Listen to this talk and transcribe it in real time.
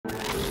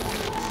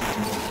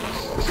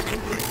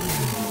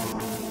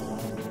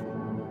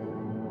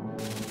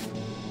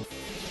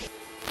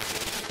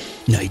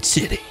Night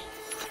City.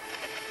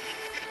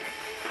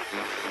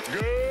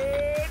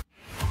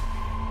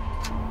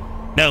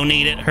 Don't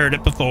need it. Heard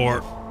it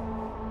before.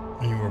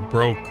 You were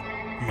broke,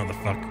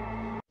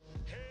 motherfucker.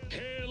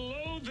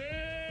 Hello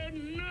there,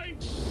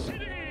 Night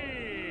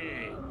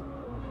City.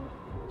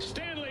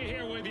 Stanley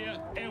here with you,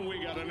 and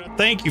we got another.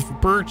 Thank you for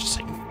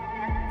purchasing.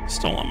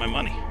 Stole all my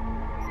money.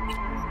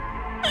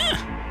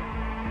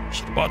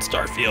 Should have bought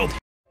Starfield.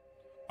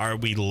 Are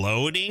we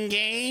loading,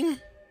 game?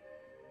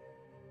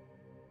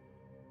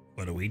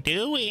 What are we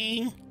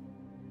doing?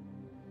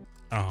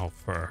 Oh,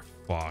 for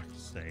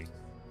fuck's sake.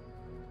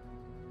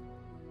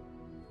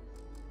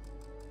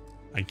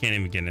 I can't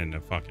even get into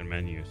fucking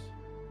menus.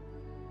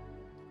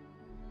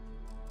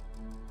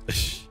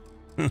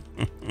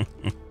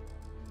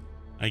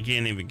 I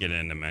can't even get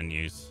into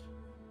menus.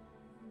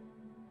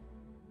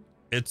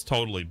 It's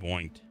totally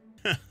boinked.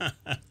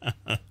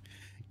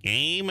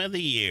 Game of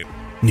the year.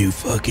 New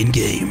fucking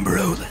game,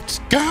 bro. Let's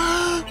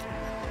go.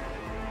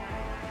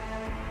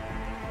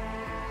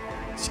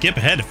 Skip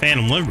ahead to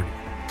Phantom Liberty.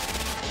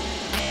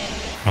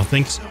 I don't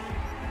think so.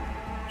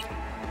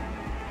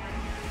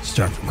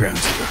 Start from ground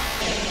zero.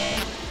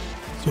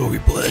 That's what we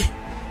play.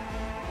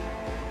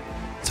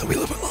 That's how we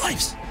live our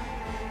lives.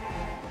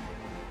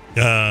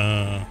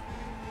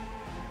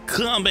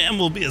 Combat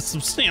will be a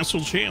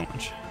substantial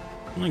challenge.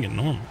 I'm gonna get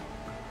normal.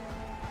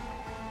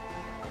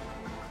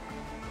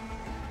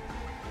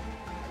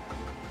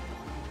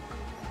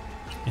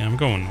 Yeah, I'm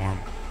going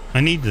normal. I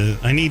need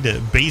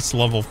the base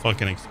level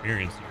fucking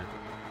experience here.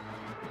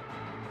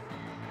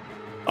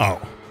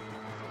 Oh.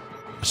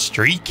 A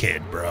street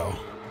kid, bro.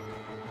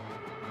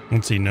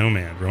 Let's see,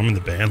 Nomad, roaming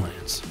the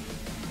Badlands.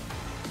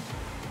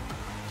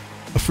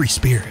 A free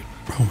spirit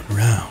roaming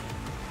around.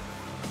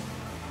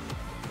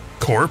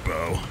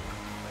 Corpo.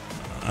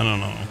 I don't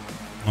know.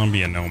 I'll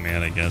be a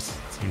nomad, I guess.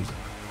 It seems.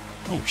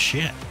 Oh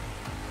shit.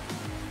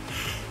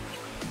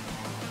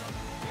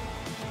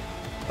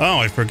 Oh,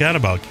 I forgot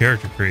about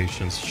character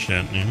creations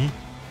shit.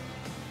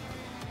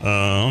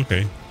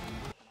 Okay.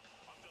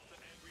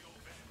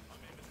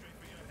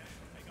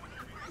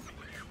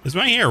 Is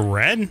my hair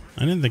red?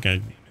 I didn't think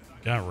I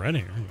got red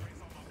hair.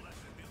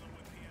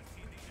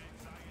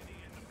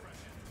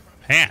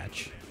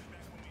 Patch.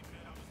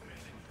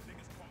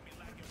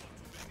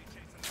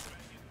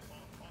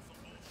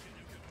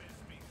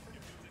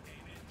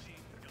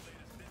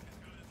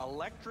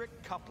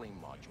 Electric coupling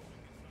module.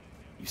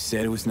 You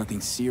said it was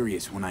nothing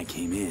serious when I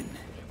came in.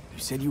 You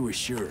said you were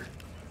sure.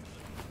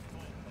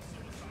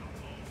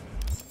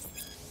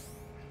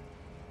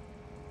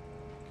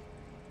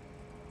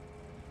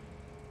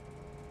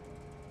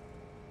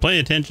 Pay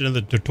attention to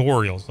the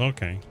tutorials.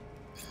 Okay.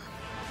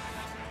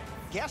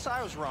 Guess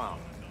I was wrong.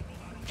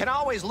 Can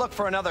always look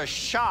for another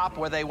shop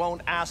where they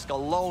won't ask a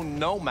lone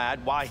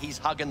nomad why he's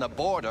hugging the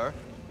border.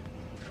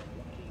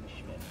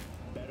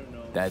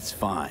 That's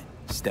fine.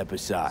 Step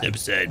aside. Step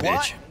aside,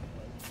 What? bitch.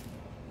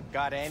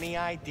 Got any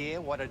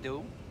idea what to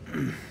do?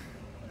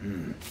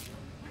 I'm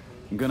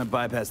gonna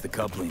bypass the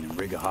coupling and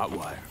rig a hot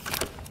wire.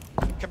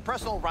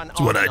 Compressor will run That's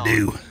what I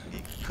do.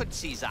 Could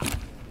seize up.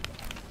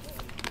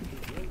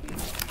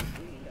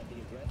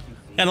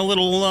 Got a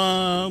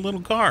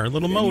little car, a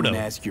little Did moto. anyone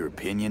ask your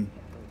opinion?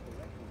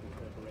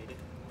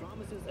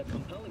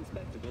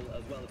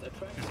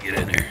 Let's get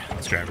in there.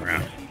 Let's drive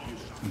around.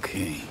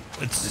 Okay.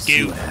 Let's see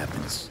scoot. what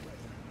happens.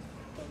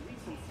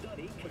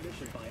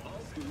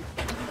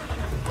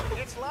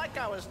 It's like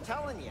I was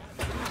telling you.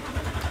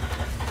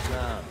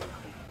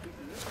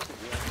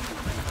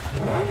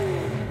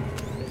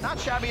 Not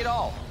shabby at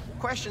all.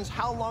 Question's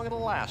how long it'll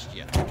last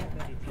you.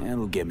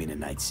 That'll get me to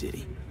Night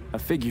City. I'll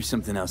figure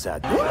something else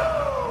out there.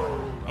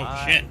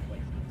 Oh shit.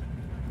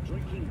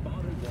 Drinking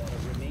bottled water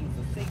remains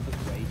the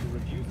safest way to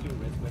reduce your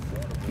risk with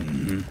water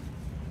poisoning.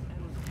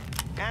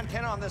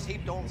 Antenna on this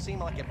heap don't seem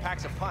like it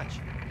packs a punch.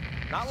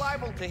 Not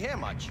liable to hear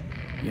much.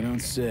 You don't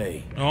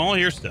say. Oh, I'll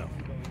hear stuff.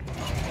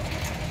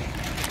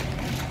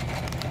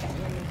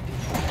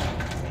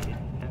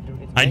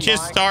 I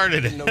just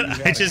started it.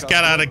 I just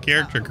got out of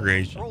character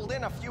creation. Rolled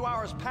in a few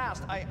hours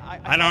past. I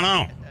don't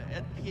know.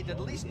 He'd at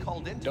least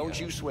called in. Don't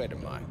you sweat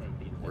him, Mike.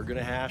 We're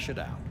gonna hash it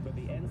out.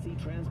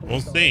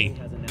 We'll see.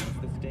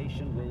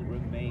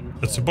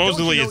 But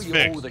supposedly it's Don't you know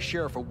you owe fixed. the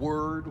sheriff a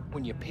word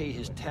when you pay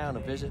his town a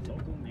visit?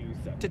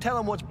 To tell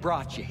him what's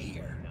brought you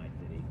here.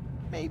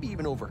 Maybe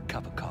even over a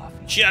cup of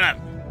coffee. Shut up.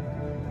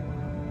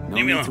 No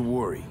Leave me need to alone.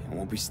 worry. I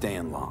won't be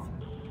staying long.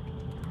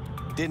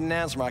 Didn't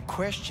answer my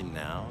question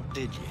now,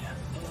 did you?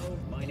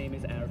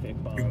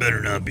 You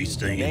better not be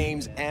staying.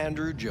 Name's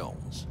Andrew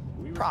Jones.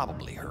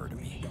 Probably heard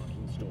of me.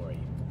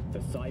 The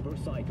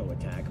cyber psycho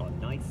attack on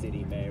Night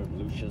City Mayor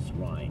Lucius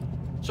Rhine.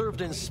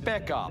 Served in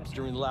Spec Ops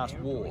during the last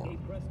war.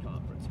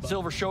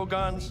 Silver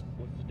Shoguns?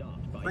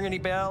 Ring any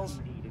bells?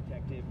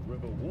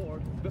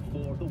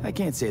 I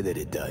can't say that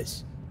it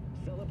does.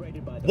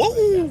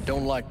 Whoa!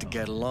 Don't like to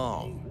get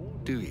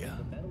along, do ya?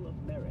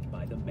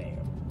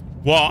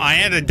 Well, I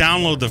had to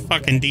download the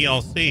fucking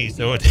DLC,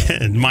 so it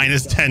did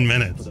minus 10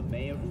 minutes.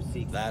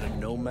 That a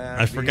nomad?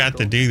 I forgot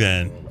to do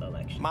that.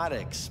 Might have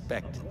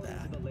expected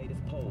that.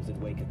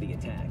 Tues' wake of the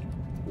attack.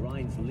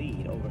 Ryan's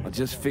lead over I'll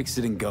just fix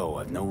it and go.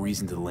 I've no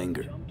reason to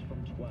linger. jumped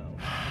from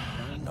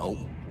 12. Nope,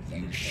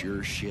 you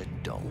sure shit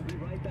don't. We'll be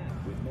right back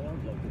with more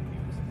local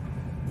news.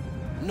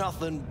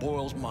 Nothing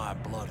boils my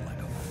blood like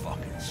a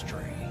fucking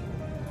stray.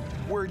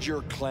 Where'd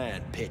your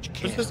clan pitch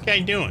camp? What's this guy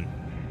doing?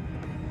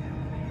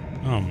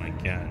 Oh my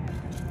god.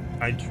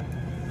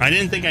 I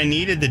didn't think I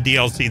needed the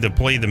DLC to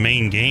play the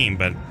main game,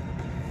 but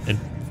it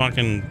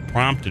fucking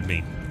prompted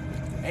me.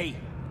 Hey,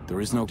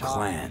 There is no I'm talking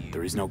clan. to you.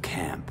 There is no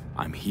camp.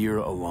 I'm here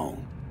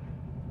alone.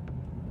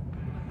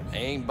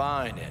 Ain't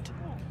buying it.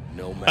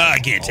 No matter. I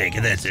can't take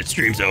it. That's it.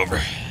 Stream's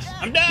over.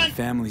 I'm My done.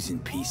 family's in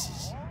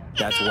pieces.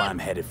 That's why I'm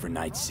headed for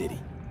Night City.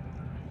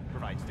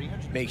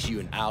 Makes you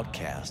an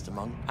outcast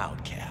among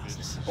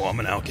outcasts. Oh, I'm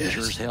an Sure as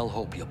outcast. hell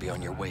hope you'll be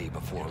on your way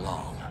before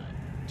long.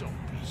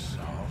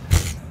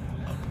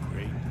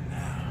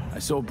 I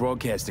sold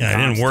broadcasting. Yeah,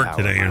 I didn't comms work tower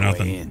today on or my way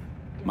nothing. in.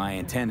 My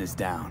antenna's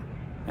down,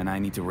 and I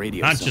need to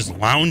radio Not just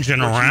someone. lounging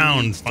But you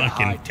around needs to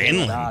fucking hightail it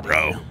Finland, out of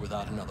bro. here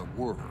Without another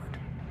word.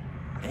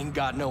 Ain't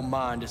got no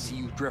mind to see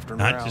you drifting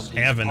Not around just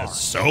these having a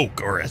parts.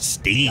 soak or a Got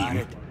steam.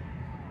 it?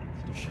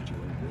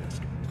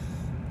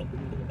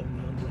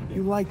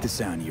 You like the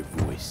sound of your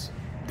voice,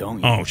 don't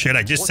you? Oh shit,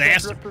 I just What's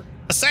that, sassed him. Drifter?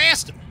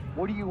 Assassed him.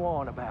 What are you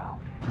on about?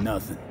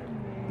 Nothing.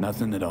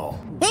 Nothing at all.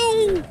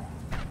 Woo!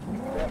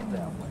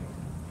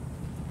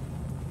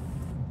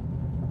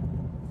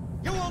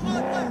 You will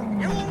not laugh.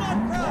 You will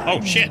not cry.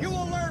 Oh shit. You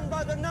will learn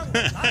by the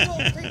numbers. I will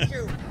teach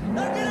you.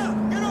 Now get up.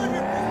 Get on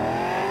your feet.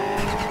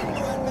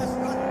 You had best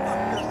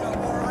unfuck yourself,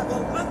 or I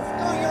will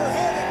unscrew your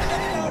head and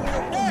get down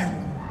your neck.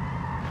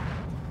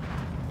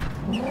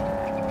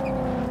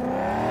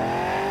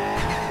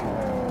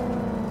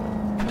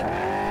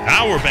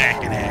 Now we're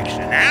back in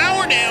action. Now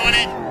we're doing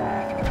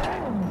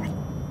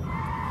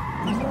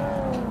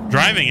it.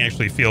 Driving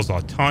actually feels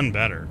a ton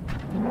better.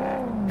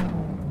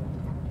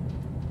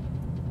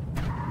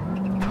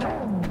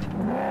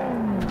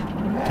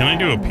 Can I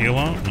do a peel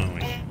out? No,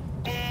 wait.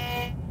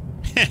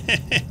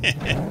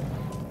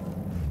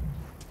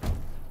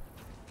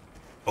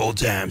 Old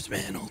times,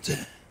 man. Old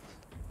times.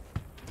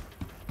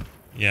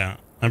 Yeah,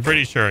 I'm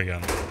pretty sure I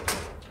got it.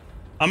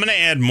 I'm going to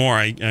add more.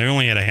 I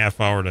only had a half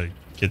hour to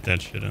get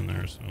that shit in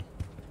there, so.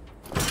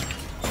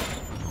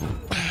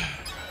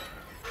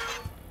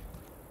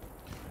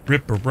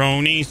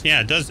 Ripperonis.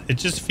 Yeah, it does. It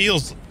just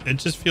feels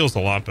a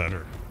lot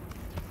better.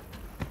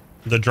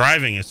 The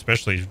driving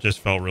especially just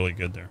felt really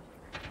good there.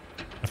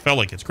 I felt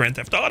like it's Grand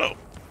Theft Auto.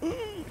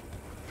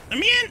 Let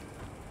me in.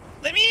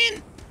 Let me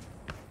in.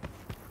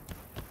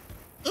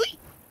 Oy,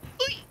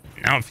 oy.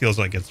 Now it feels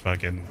like it's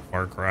fucking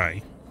Far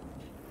Cry.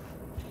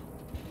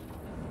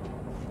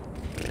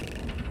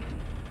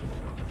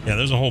 Yeah,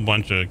 there's a whole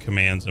bunch of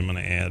commands I'm going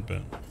to add,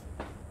 but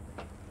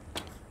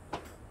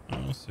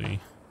we'll see.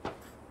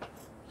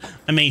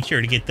 I made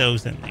sure to get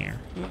those in there.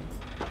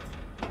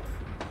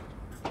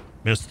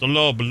 Mr.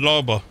 Loba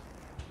Loba.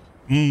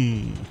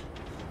 Mr.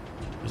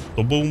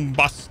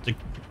 Boombastic.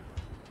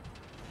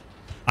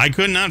 I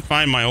could not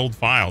find my old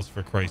files,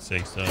 for Christ's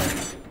sake, so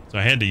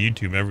I had to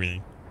YouTube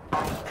everything.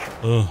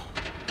 Ugh.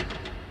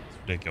 It's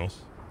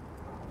ridiculous.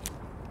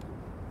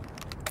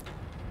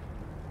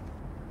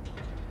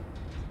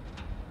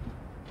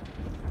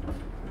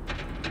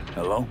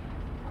 Hello?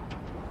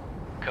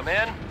 Come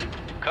in.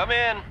 Come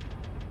in.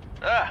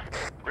 Ah,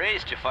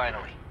 raised you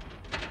finally.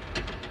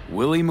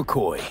 Willie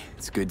McCoy.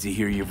 It's good to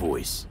hear your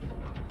voice.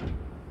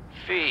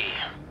 Fee.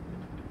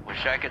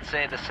 Wish I could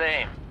say the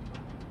same.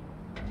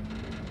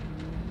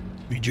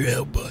 Need your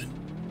help, bud.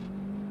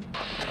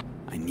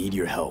 I need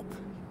your help.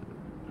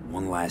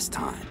 One last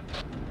time.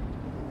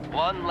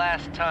 One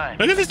last time.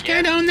 Look at this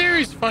guy down there.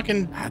 He's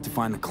fucking I have to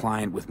find the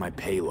client with my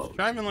payload.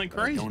 driving like but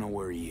I crazy. don't know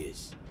where he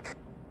is.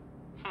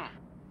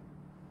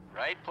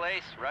 Right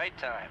place, right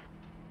time.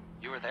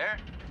 You were there?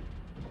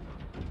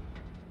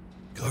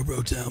 Car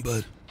broke down,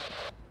 bud.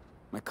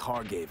 My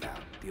car gave out.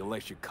 The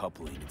electric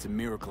coupling. It's a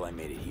miracle I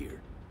made it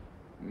here.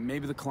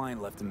 Maybe the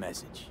client left a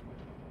message.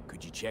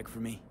 Could you check for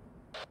me?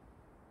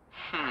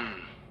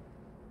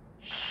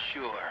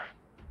 Sure.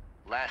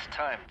 Last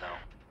time, though.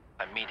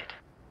 I mean it.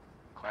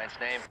 Client's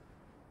name?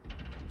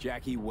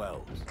 Jackie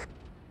Wells.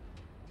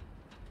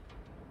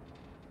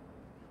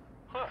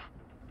 Huh.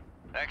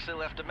 Actually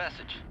left a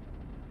message.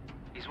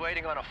 He's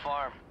waiting on a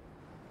farm.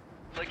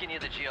 Flicking you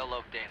the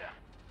geoloc data.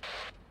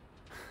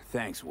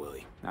 Thanks,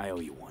 Willie. I owe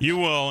you one. You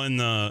will in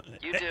the.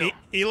 You do.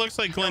 He looks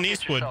like Clint Don't get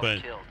Eastwood, yourself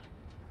but killed.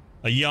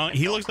 a young.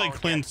 He Don't looks like call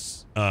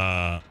Clint's.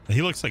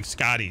 He looks like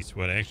Scott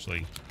Eastwood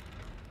actually.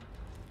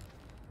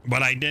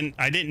 But I didn't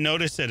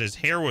notice that his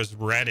hair was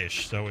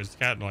reddish, so it's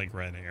got like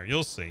red hair.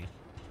 You'll see.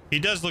 He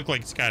does look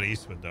like Scott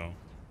Eastwood though.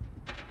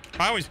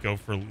 I always go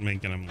for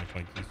making him look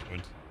like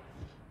Eastwood.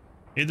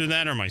 Either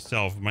that or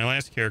myself. My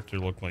last character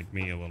looked like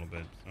me a little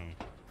bit,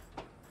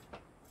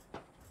 so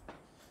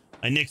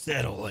I nixed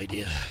that whole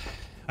idea.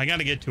 I got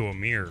to get to a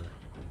mirror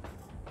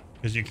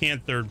because you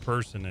can't third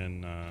person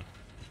in.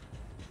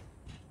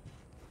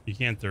 You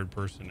can't third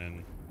person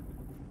in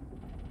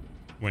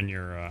when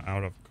you're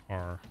out of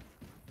car.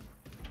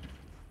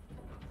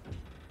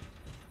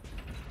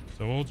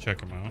 so we'll check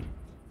them out.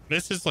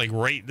 This is like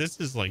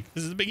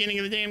this is the beginning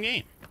of the damn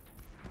game.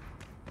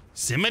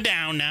 Simmer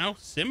down now.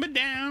 Simmer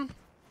down.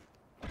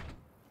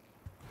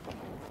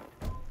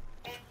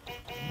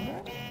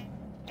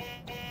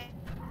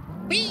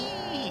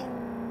 Whee!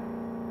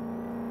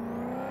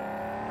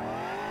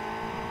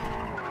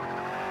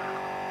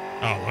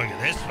 Oh, look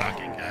at this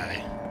fucking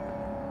guy.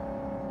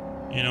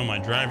 You know, my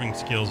driving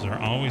skills are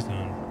always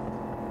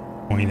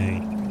on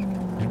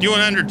 0.8. I'm doing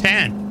under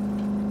 10.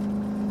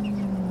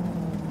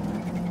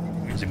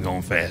 Means I'm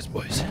going fast,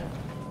 boys.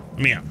 Let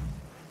me out.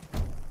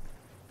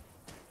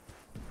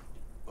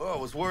 Oh, I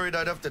was worried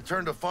I'd have to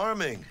turn to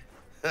farming.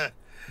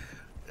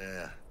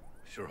 Yeah,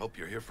 sure hope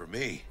you're here for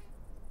me.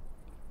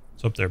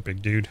 What's up there,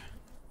 big dude?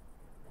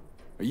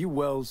 Are you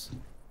Wells?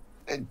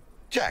 And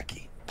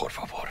Jackie, por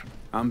favor.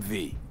 I'm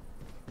V.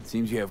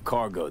 Seems you have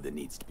cargo that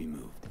needs to be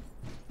moved.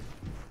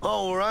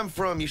 Oh, where I'm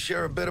from, you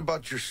share a bit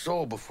about your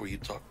soul before you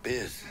talk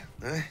biz.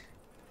 Eh?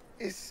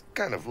 It's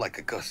kind of like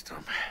a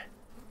custom.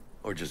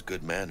 Or just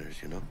good manners,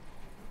 you know?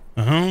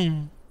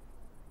 Uh-huh.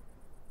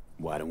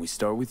 Why don't we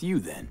start with you,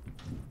 then?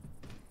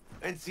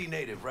 NC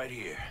native right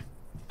here.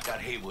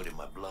 Got Haywood in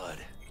my blood.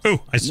 Ooh,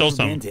 I stole Never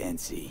something. been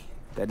to NC.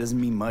 That doesn't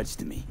mean much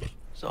to me.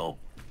 So,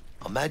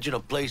 imagine a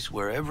place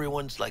where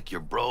everyone's like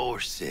your bro or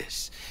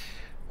sis.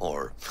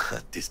 Or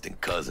a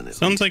distant cousin at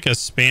Sounds least. like a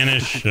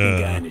Spanish I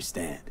think I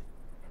understand.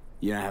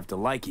 You don't have to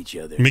like each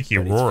other, Mickey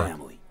but it's Rourke.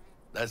 family.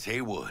 That's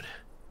Haywood.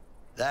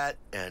 That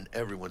and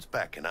everyone's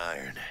back in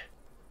iron.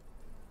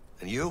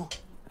 And you?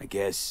 I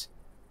guess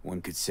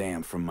one could say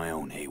I'm from my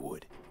own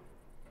Haywood.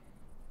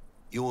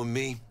 You and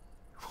me,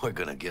 we're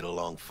gonna get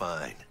along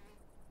fine.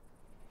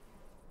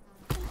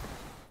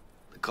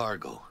 The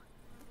cargo.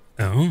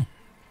 Oh.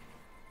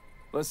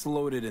 Let's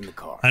load it in the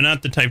car. I'm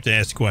not the type to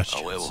ask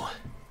questions. Oh, well.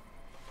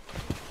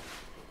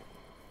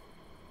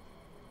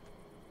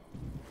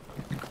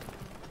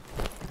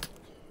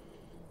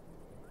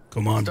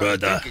 Come on,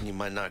 Started brother. thinking you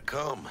might not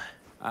come.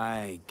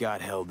 I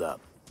got held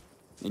up.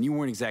 And you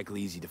weren't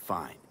exactly easy to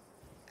find.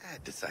 I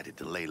decided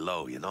to lay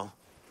low, you know?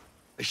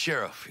 The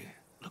sheriff, he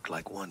looked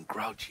like one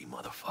grouchy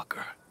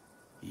motherfucker.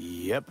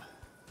 Yep.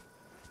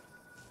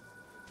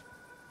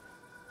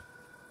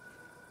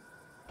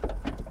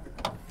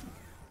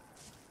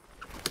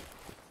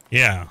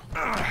 Yeah.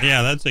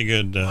 Yeah, that's a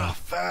good... Oh,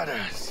 fat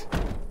ass.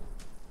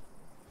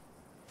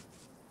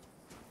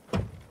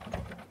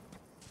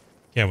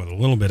 Yeah, with a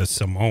little bit of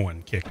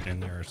Samoan kicked in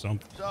there or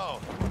something. So,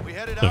 we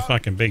headed It's a out?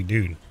 fucking big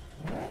dude.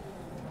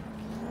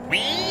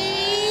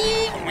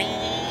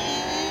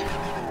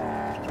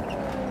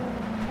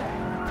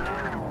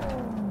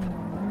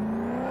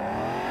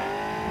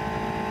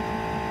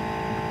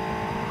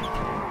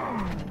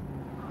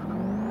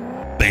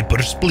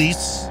 Papers,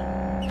 please.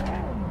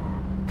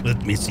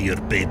 Let me see your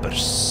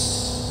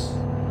papers.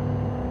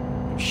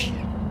 Oh, shit.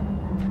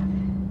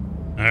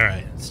 All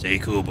right, stay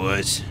cool,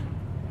 boys.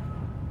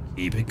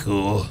 Keep it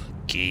cool.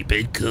 Keep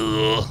it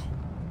cool.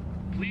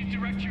 Please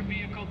direct your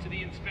vehicle to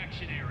the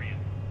inspection area.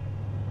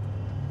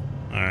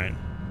 All right.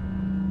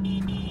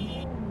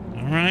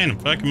 All right, I'm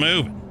fucking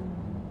moving.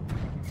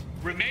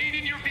 Remain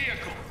in your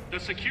vehicle. The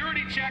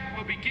security check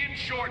will begin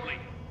shortly.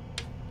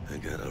 I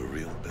got a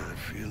real bad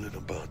feeling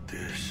about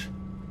this.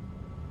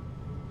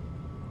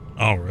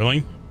 Oh,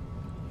 really?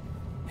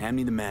 Hand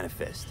me the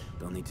manifest.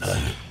 They'll need to see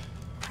it.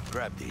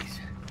 Grab these.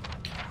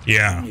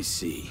 Yeah. Let me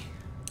see.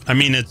 I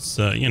mean, it's,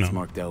 you It's know,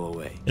 marked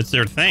LOA. it's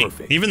their thing.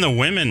 Perfect. Even the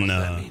women, What's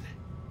that mean?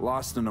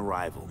 Lost on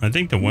arrival. I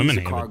think the Means women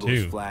the have it cargo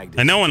is too. flagged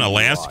I know as in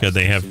Alaska lost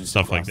they as have soon as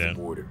stuff you like cross that.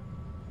 the border.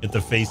 Get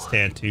the face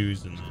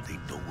tattoos and They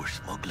know we're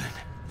smuggling.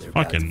 They're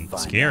about to fucking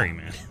find scary, out.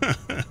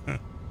 man.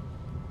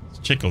 This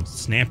chick will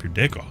snap your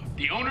dick off.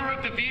 The owner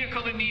of the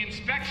vehicle in the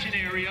inspection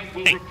area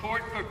will Hey.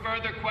 report for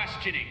further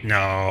questioning.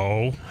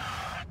 No.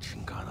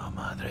 Chingada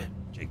madre.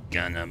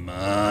 Chicana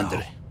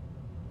madre.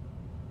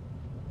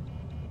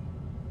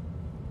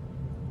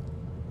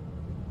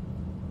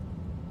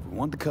 If we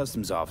want the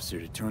customs officer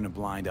to turn a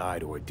blind eye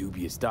to our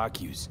dubious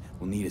dock use,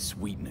 we'll need a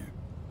sweetener.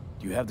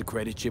 Do you have the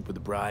credit chip with the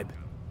bribe?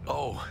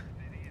 Oh,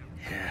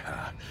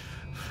 yeah.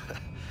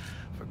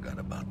 Forgot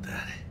about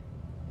that.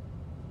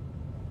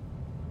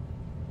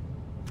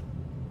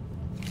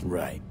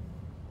 Right.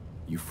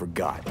 You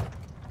forgot.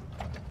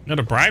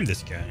 Gotta bribe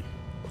this guy.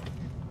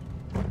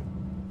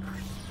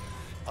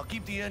 I'll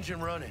keep the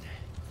engine running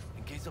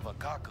in case of a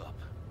cock-up.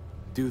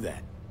 Do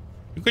that.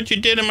 Look what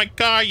you did in my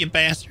car, you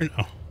bastard.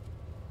 Oh.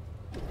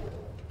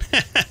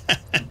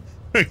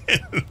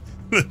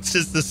 Let's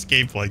just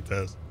escape like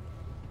this.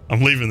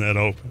 I'm leaving that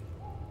open.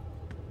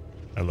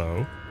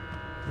 Hello?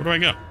 Where do I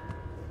go?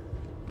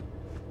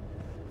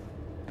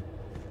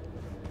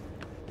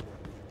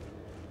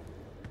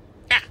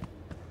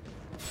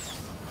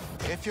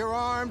 If you're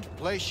armed,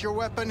 place your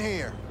weapon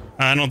here.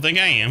 I don't think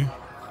I am.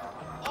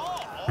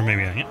 Or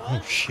maybe I am.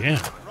 Oh, shit.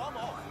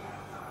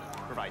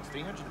 Provides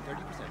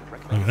 330%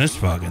 Look at this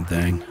fucking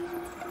thing.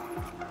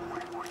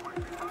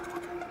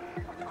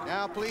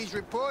 Now please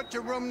report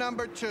to room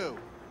number 2.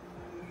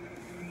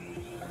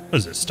 What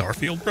is it,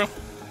 Starfield, bro?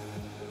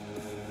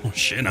 Oh,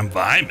 shit, I'm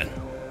vibing.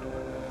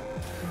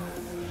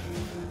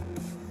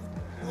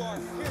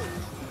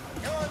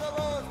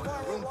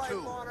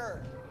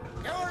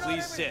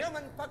 Please sit.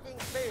 Human fucking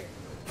being.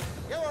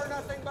 You are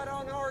nothing but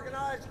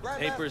unorganized,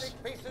 Papers.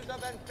 grandmastic pieces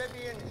of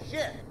amphibian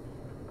shit.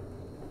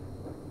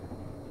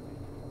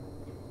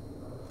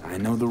 I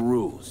know the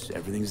rules.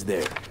 Everything's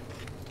there.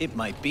 It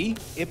might be.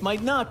 It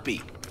might not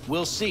be.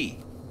 We'll see.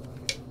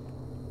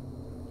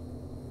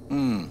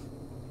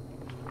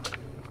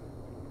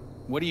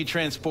 What are you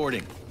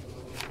transporting?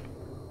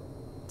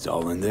 It's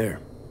all in there.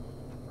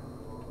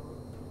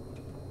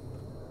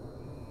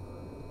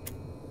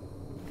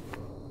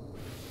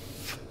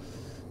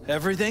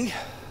 Everything?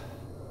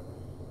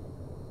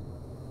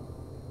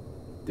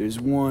 There's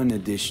one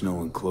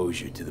additional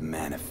enclosure to the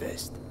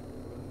manifest.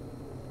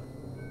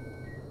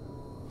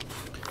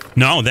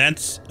 No,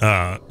 that's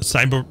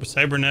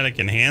cybernetic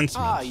enhancements.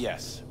 Ah,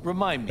 yes.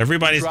 Remind me.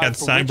 Everybody's You got drive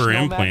for which cyber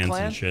nomad implants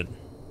clan? and shit.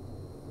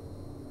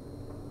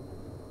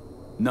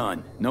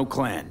 None. No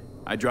clan.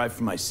 I drive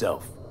for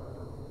myself.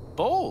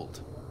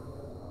 Bold.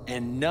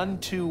 And none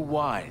too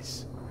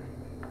wise.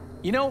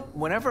 You know,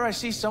 whenever I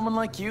see someone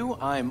like you,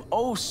 I'm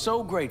oh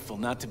so grateful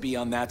not to be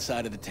on that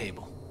side of the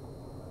table.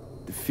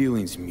 The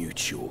feeling's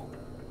mutual.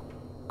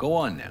 Go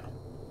on now.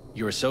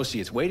 Your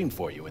associate's waiting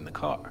for you in the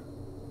car.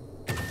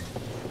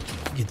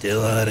 Get the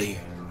hell out of here.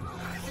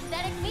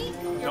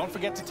 Don't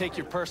forget to take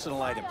your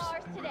personal items.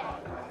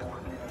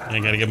 I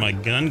gotta get my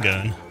gun.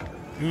 Give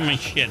me my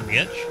shit,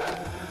 bitch.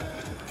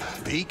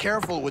 Be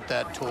careful with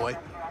that toy.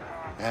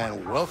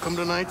 And welcome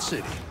to Night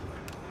City.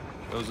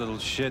 Those little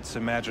shits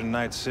imagine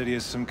Night City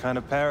as some kind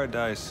of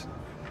paradise.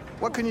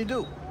 What can you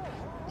do?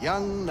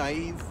 Young,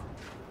 naive,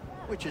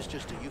 which is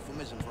just a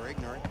euphemism for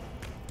ignorant.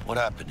 What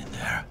happened in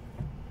there?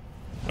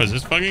 Was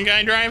this fucking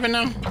guy driving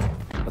now?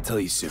 I'll tell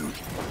you soon.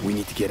 We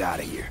need to get out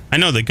of here. I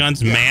know the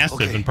gun's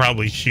massive okay. and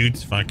probably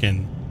shoots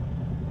fucking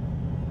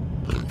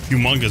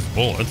humongous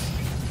bullets.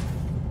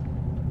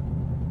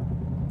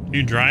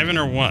 You driving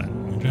or what?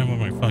 I'm driving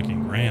with my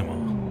fucking grandma.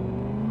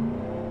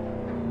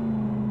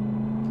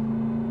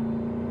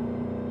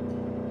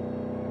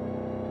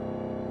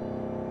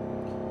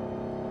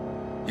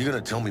 You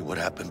gonna tell me what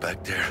happened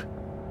back there?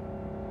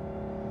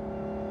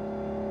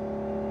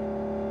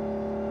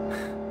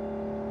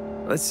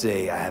 Let's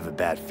say I have a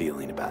bad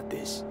feeling about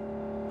this.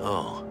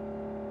 Oh.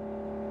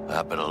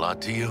 Happened a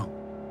lot to you?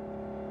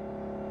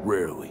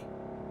 Rarely.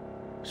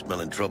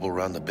 Smelling trouble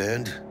around the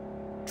bend?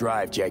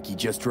 Drive, Jackie,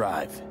 just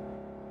drive.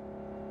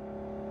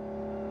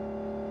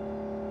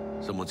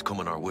 Someone's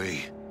coming our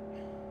way.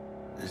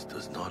 This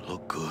does not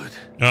look good.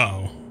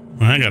 Uh-oh.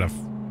 I gotta...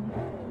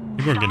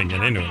 People are gonna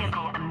get into it.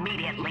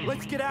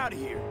 Let's get out of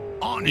here.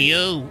 On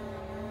you.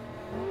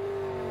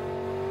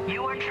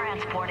 You are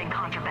transporting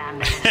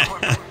contraband that is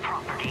corporate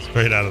property.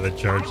 Straight out of the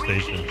charge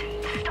station.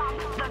 Stop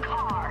the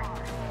car.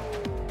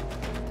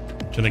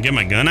 Should I get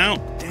my gun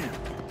out? Damn.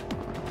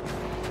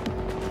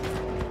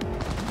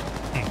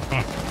 Oh,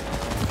 fuck.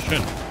 I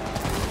shouldn't.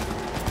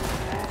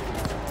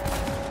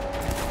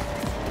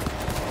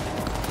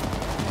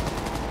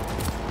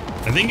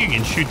 I think you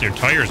can shoot their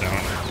tires out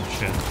and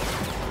shit.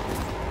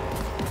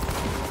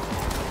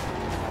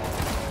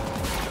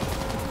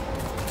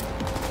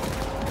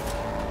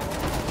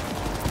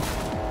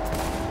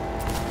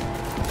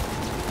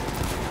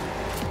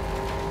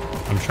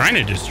 I'm trying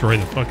to destroy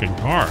the fucking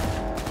car.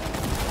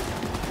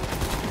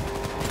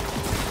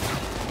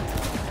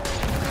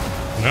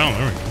 No,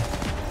 there we go.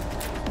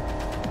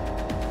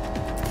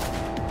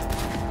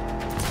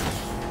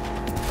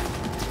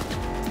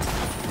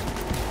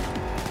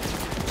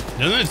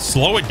 Doesn't it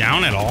slow it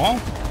down at all?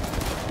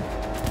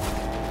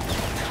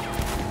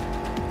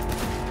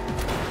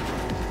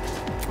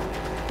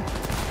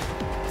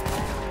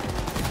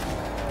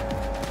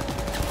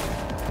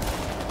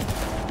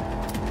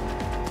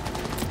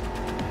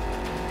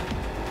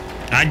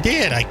 I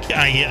did.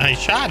 I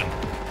shot him.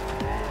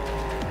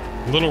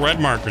 Little red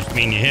markers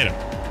mean you hit him.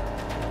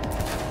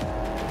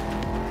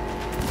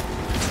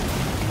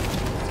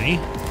 See?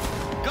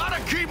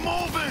 Gotta keep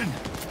moving!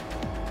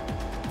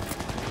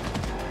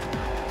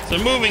 It's a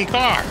moving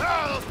car.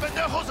 Ah, those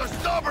pendejos are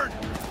stubborn!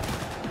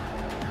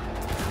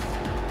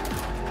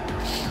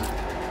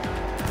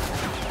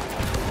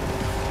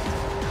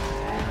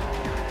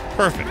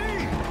 Perfect.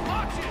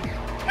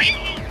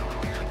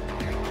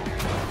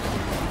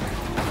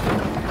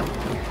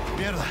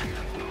 Mierda.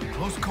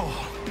 Close call.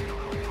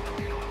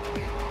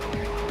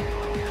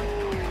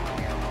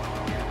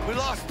 We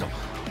lost him.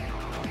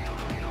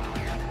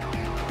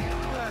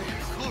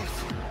 It's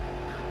close.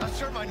 Not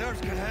sure my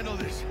nerves can handle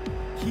this.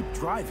 Keep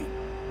driving.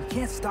 We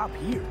can't stop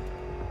here.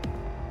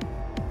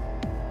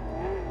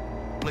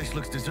 Place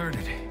looks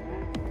deserted.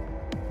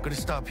 Gonna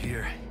stop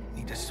here.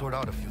 Need to sort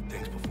out a few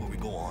things before we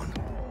go on.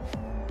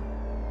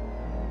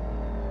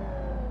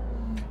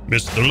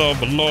 Mr.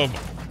 Lover.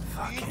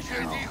 Fucking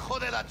hell. Hijo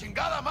de la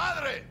chingada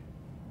madre!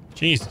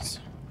 Jesus.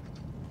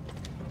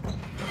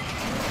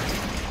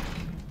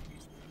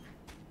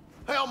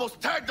 I almost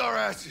tagged our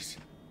asses.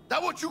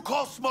 That what you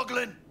call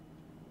smuggling?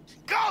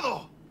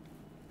 Chingado!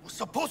 Was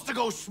supposed to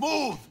go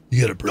smooth.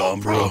 You got a problem,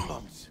 No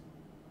problems.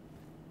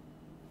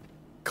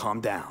 Calm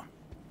down.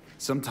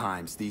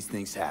 Sometimes these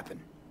things happen.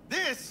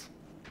 This?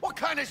 What What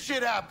kind of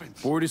shit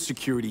happens? Border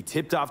security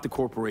tipped off the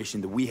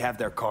corporation that we have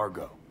their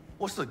cargo.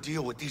 What's the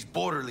deal with these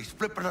borderlies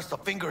flipping us the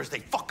finger as they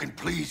fucking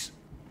please?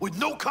 With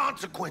no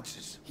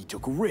consequences. He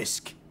took a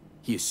risk.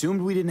 He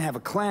assumed we didn't have a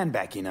clan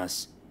backing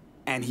us,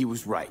 and he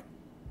was right.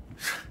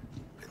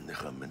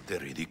 Pendejamente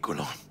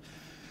ridículo.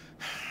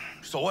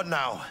 So what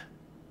now?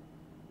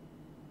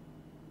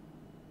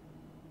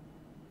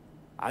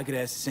 I could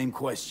ask the same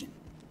question.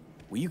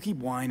 Will you keep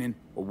whining,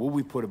 or will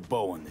we put a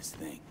bow on this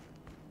thing?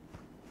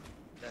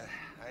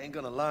 I ain't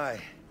gonna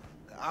lie.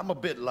 I'm a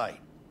bit light.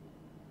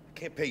 I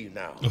can't pay you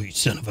now. Oh, you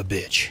son of a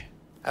bitch.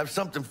 I have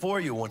something for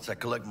you once I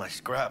collect my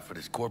scrap for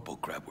this corpo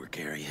crap we're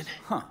carrying.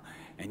 Huh.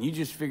 And you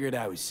just figured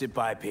I would sit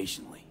by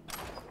patiently.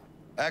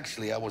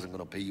 Actually, I wasn't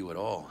gonna pay you at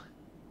all.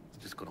 I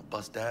was just gonna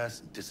bust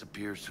ass and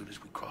disappear as soon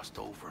as we crossed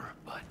over,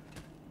 but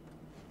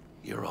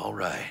you're all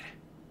right.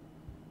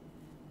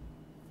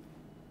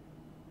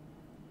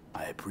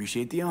 I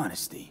appreciate the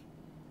honesty.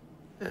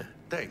 Yeah,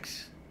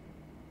 thanks.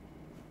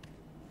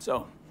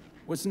 So,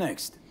 what's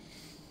next?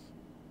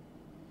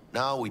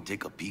 Now we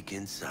take a peek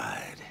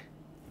inside.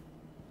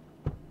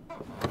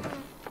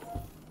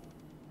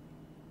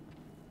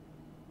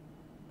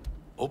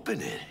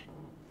 Open it.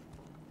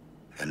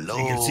 Hello.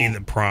 You can see the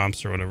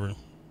prompts or whatever.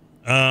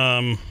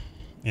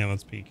 Yeah,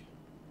 let's peek.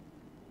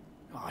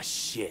 Oh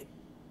shit.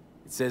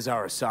 It says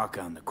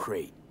Arasaka on the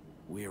crate.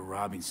 We are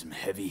robbing some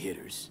heavy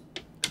hitters.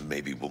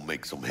 Maybe we'll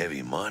make some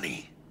heavy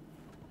money.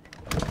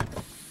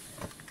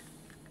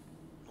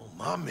 Oh,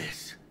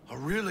 mames. A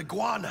real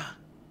iguana.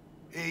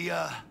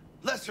 A,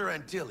 lesser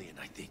Antillean,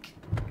 I think.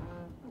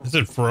 Is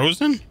it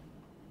frozen?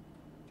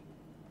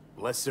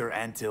 Lesser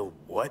Antil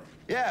what?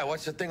 Yeah, I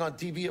watched a thing on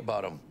TV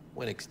about them.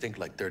 Went extinct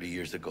like 30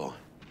 years ago.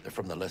 They're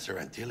from the Lesser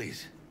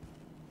Antilles.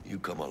 You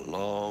come a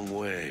long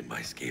way,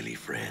 my scaly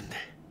friend.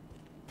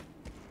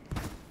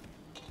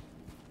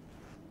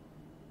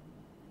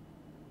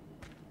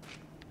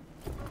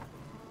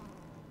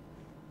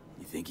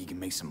 You think you can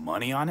make some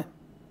money on it?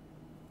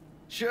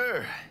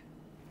 Sure.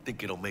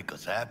 Think it'll make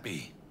us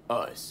happy.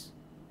 Us?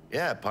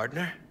 Yeah,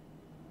 partner.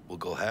 We'll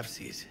go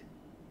halfsies.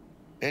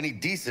 Any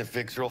decent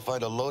fixer will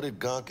find a loaded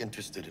gonk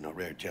interested in a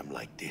rare gem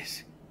like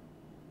this.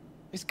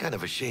 It's kind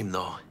of a shame,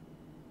 though.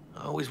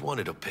 I always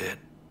wanted a pet.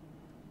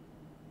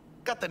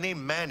 Got the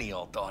name Manny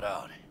all thought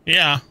out.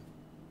 Yeah.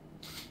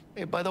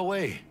 Hey, by the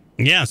way.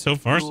 Yeah, so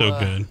far so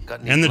good.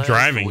 And the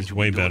driving is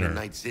way better.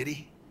 Night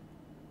City?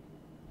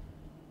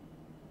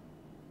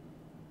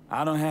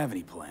 I don't have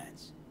any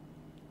plans.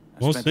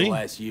 We'll spent see. the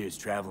last years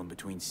traveling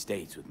between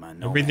states with my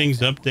nomad Everything's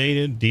family.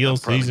 updated.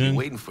 DLC's in.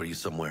 Waiting for you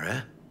somewhere,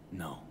 huh?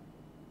 No.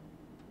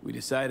 We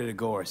decided to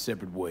go our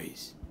separate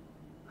ways.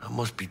 That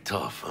must be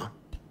tough, huh?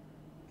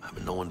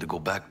 Having no one to go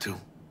back to.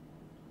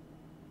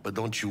 But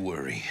don't you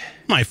worry.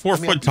 Am I 4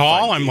 Let me help foot you tall?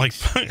 find I'm like,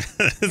 gigs.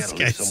 this Gotta live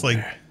guy's like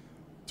somewhere.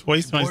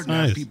 twice my Important to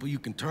have size. people you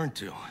can turn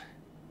to.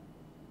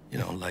 You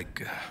know,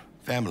 like I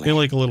family. feel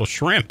like a little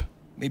shrimp.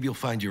 Maybe you'll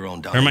find your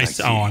own down Or am in I? Night Oh,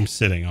 City. I'm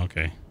sitting.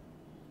 Okay.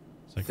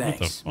 It's like, Thanks.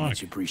 what the fuck?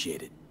 Much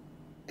appreciated.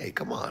 Hey,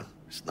 come on.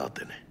 It's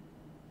nothing.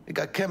 We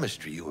got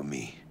chemistry, you and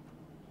me.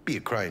 Be a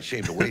crying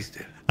shame to waste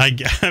it.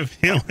 I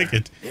feel like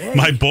it.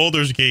 My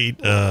Baldur's Gate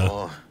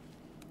Oh,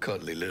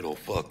 cuddly little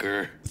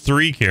fucker.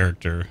 3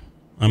 character.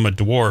 I'm a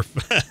dwarf.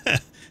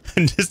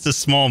 I'm just a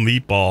small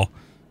meatball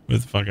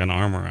with fucking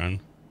armor on.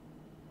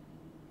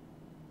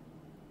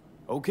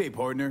 Okay,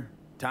 partner.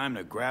 Time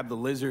to grab the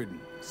lizard and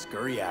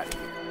scurry out of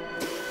here.